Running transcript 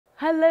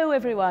Hello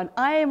everyone,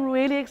 I am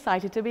really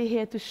excited to be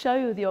here to show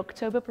you the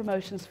October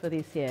promotions for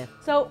this year.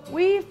 So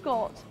we've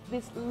got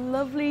this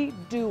lovely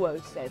duo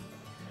set.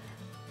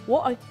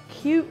 What a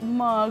cute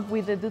mug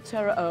with the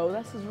doTERRA O,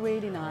 this is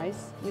really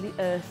nice, really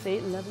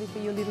earthy, lovely for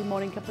your little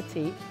morning cup of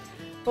tea.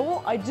 But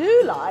what I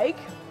do like,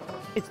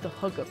 it's the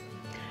hugger.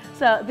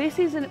 So this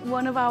is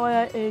one of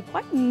our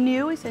quite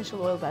new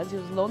essential oil blends.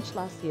 It was launched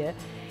last year.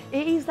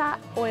 It is that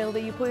oil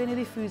that you put in a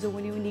diffuser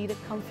when you need a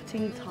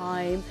comforting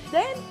time.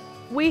 Then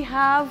we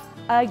have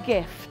a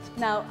gift.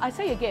 Now, I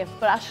say a gift,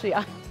 but actually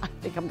I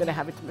think I'm gonna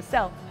have it to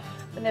myself,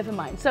 but never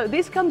mind. So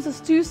this comes as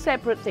two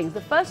separate things.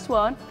 The first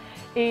one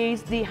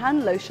is the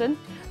hand lotion,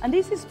 and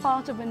this is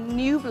part of a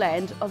new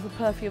blend of the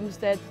perfumes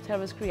that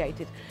doTERRA's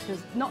created.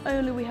 Because not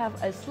only we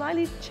have a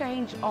slightly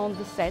change on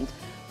the scent,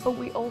 but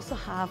we also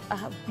have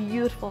a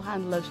beautiful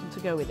hand lotion to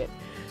go with it.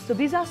 So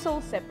these are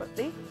sold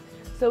separately.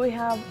 So we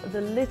have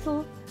the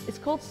little, it's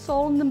called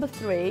Sol number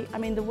 3. I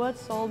mean, the word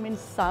Sol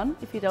means sun,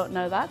 if you don't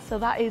know that. So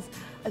that is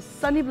a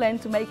sunny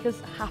blend to make us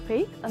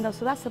happy. And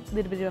so that's a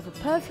little bit of a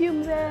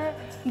perfume there.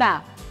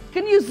 Now,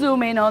 can you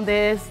zoom in on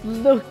this?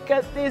 Look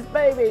at this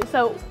baby.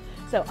 So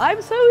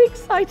I'm so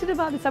excited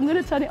about this. I'm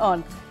going to turn it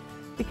on,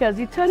 because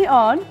you turn it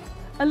on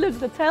and look,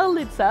 the tail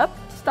lights up,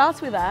 starts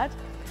with that.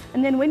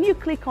 And then when you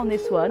click on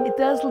this one, it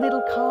does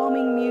little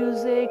calming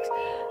music.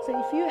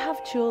 So if you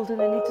have children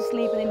that need to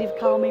sleep and they need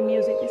calming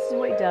music, this is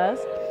what it does.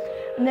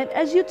 And then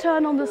as you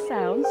turn on the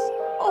sounds,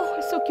 oh,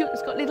 it's so cute.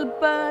 It's got little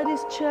birdies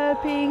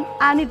chirping,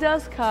 and it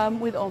does come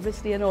with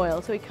obviously an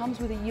oil. So it comes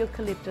with a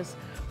eucalyptus,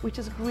 which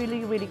is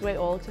really, really great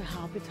oil to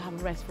help you to have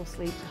a restful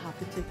sleep, to help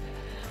you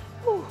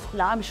to,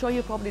 Now I'm sure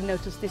you probably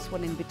noticed this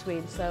one in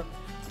between. So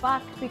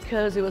back,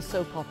 because it was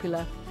so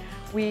popular,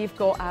 we've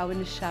got our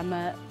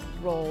neshama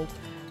roll.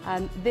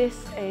 And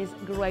this is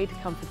great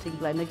comforting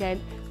blend.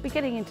 Again, we're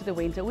getting into the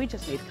winter, we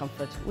just need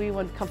comfort. We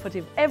want comfort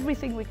in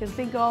everything we can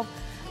think of,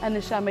 and the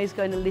neshama is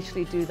going to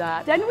literally do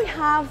that. Then we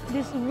have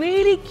this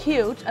really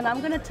cute, and I'm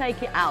going to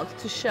take it out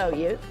to show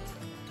you.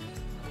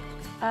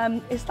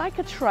 It's like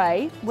a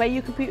tray where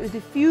you can put a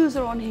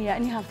diffuser on here,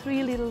 and you have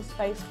 3 little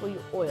space for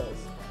your oils.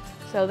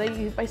 So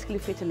they basically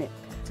fit in it.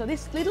 So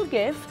this little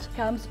gift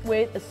comes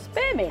with a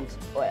spearmint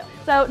oil.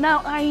 So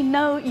now I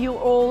know you're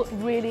all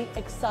really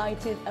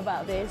excited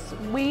about this.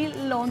 We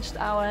launched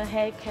our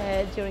hair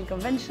care during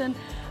convention.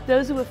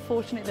 Those who were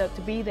fortunate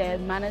to be there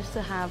managed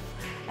to have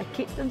a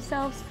kit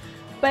themselves.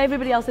 But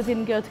everybody else that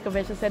didn't go to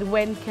convention said,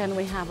 when can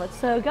we have it?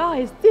 So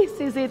guys,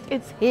 this is it,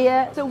 it's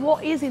here. So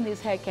what is in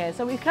this hair care?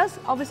 So it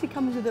obviously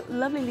comes with a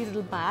lovely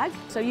little bag.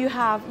 So you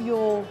have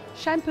your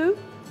shampoo,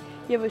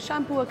 you have a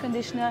shampoo or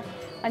conditioner,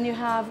 and you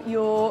have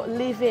your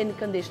leave-in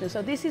conditioner.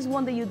 So this is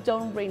one that you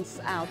don't rinse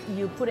out.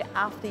 You put it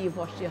after you've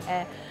washed your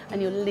hair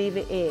and you leave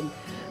it in.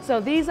 So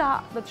these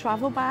are the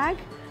travel bag.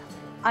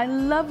 I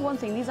love one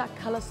thing, these are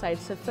color safe.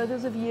 So for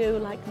those of you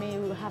like me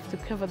who have to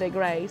cover their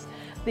grays,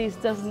 this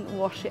doesn't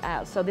wash it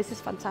out. So this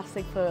is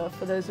fantastic for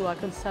those who are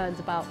concerned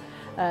about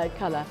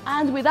color.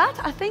 And with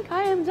that, I think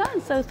I am done.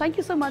 So thank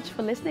you so much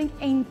for listening.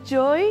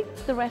 Enjoy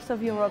the rest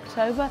of your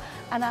October,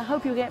 and I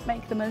hope you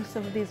make the most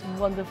of these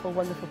wonderful,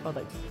 wonderful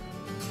products.